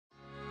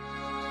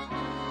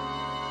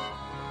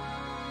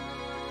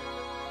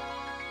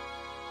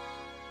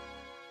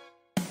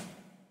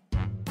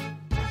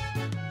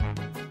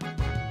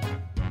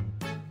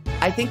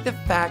I think the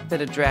fact that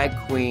a drag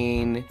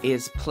queen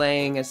is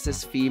playing a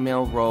cis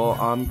female role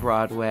on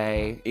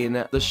Broadway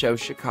in the show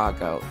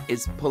Chicago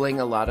is pulling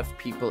a lot of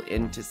people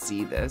in to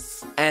see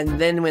this. And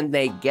then when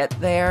they get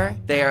there,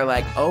 they are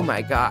like, oh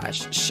my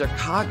gosh,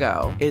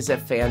 Chicago is a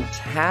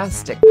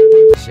fantastic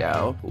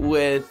show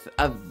with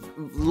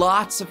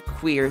lots of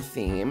queer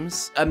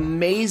themes,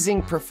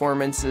 amazing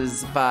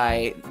performances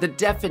by the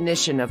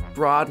definition of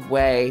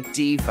Broadway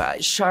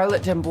diva,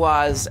 Charlotte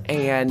D'Amboise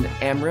and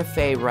Amra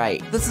Faye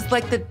Wright. This is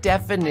like the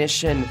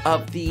definition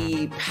of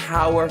the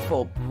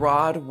powerful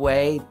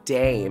Broadway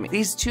dame.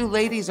 These two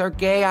ladies are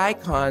gay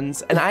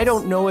icons, and I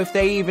don't know if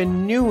they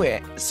even knew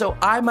it. So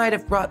I might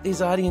have brought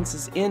these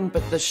audiences in,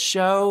 but the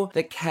show,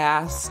 the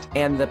cast,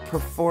 and the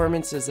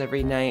performances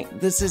every night,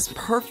 this is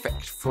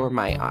perfect for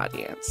my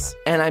audience.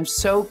 And I'm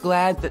so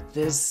glad that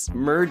this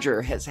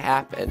merger has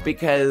happened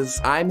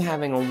because I'm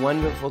having a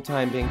wonderful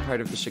time being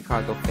part of the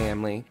Chicago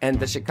family. And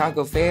the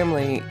Chicago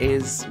family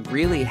is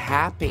really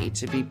happy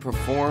to be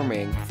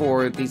performing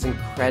for these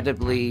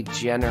incredibly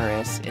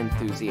generous,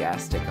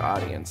 enthusiastic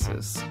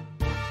audiences.